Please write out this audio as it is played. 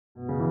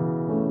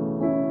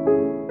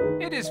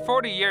It is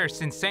 40 years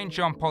since St.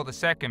 John Paul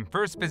II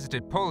first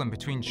visited Poland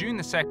between June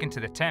the 2nd to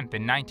the 10th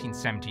in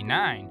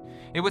 1979.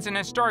 It was an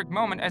historic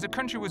moment as the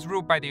country was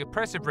ruled by the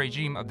oppressive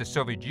regime of the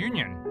Soviet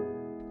Union.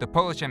 The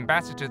Polish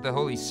ambassador to the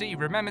Holy See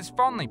remembers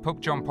fondly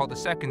Pope John Paul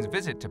II's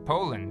visit to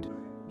Poland.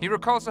 He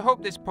recalls the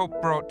hope this Pope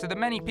brought to the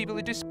many people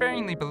who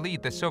despairingly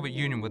believed the Soviet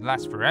Union would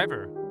last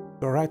forever.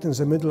 Right in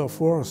the middle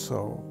of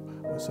Warsaw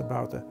was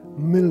about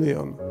 1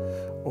 million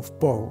of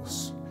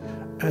Poles,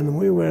 and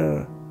we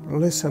were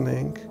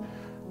listening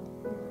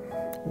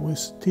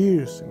with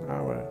tears in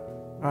our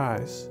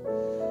eyes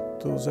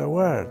to the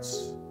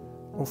words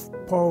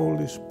of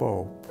Polish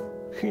Pope.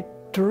 He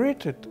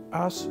treated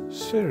us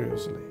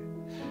seriously.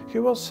 He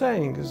was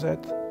saying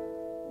that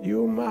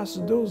you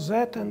must do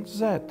that and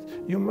that.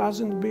 You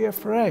mustn't be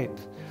afraid.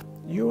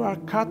 You are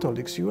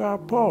Catholics, you are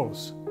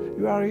Poles,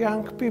 you are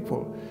young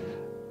people.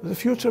 The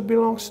future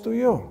belongs to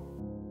you.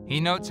 He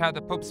notes how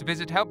the Pope's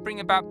visit helped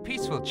bring about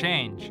peaceful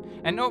change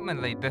and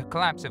ultimately the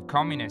collapse of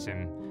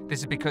communism. This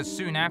is because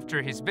soon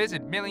after his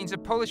visit, millions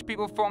of Polish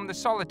people formed the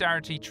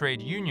Solidarity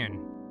Trade Union.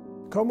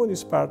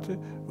 Communist Party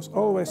was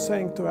always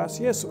saying to us,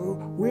 yes,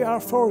 we are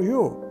for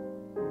you.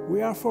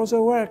 We are for the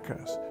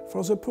workers,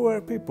 for the poor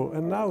people.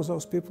 And now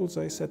those people,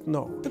 they said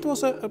no. It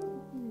was a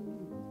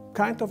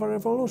kind of a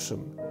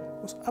revolution.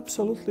 It was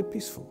absolutely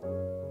peaceful,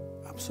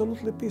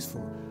 absolutely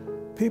peaceful.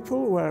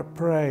 People were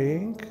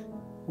praying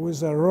with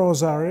the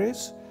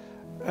rosaries,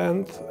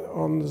 and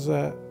on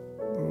the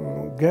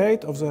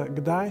gate of the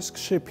Gdańsk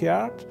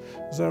shipyard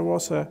there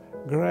was a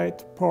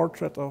great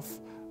portrait of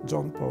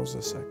John Paul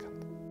II.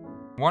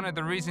 One of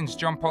the reasons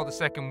John Paul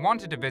II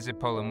wanted to visit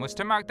Poland was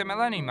to mark the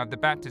millennium of the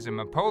baptism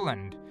of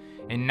Poland.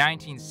 In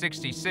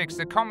 1966,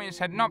 the communists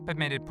had not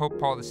permitted Pope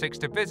Paul VI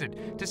to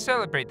visit to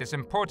celebrate this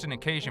important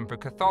occasion for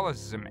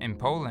Catholicism in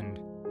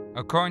Poland.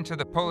 According to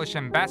the Polish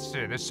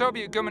ambassador, the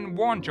Soviet government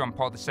warned John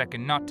Paul II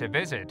not to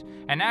visit,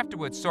 and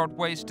afterwards sought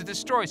ways to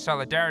destroy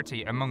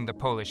solidarity among the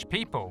Polish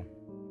people.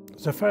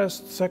 The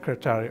first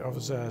secretary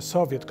of the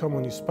Soviet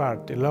Communist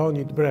Party,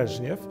 Leonid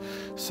Brezhnev,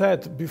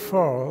 said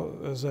before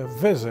the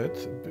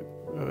visit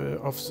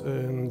of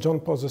John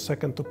Paul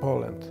II to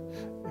Poland,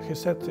 he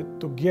said it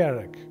to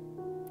Gierek,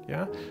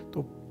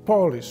 to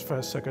Polish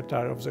first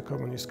secretary of the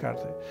Communist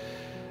Party.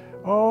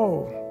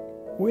 Oh,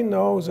 we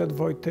know that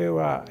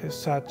Wojtyła is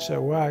such a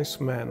wise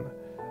man.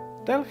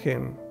 Tell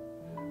him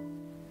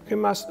he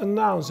must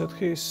announce that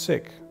he is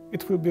sick.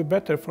 It will be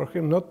better for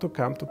him not to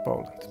come to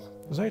Poland.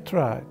 They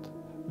tried.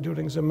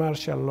 During the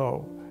martial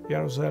law,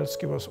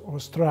 Jaruzelski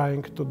was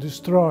trying to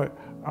destroy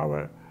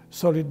our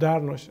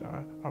Solidarność,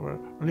 our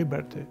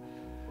liberty,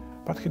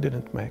 but he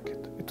didn't make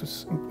it.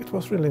 It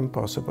was really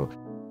impossible.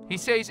 He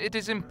says it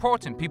is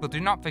important people do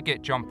not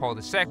forget John Paul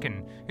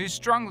II, who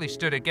strongly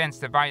stood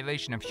against the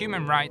violation of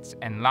human rights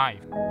and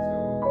life.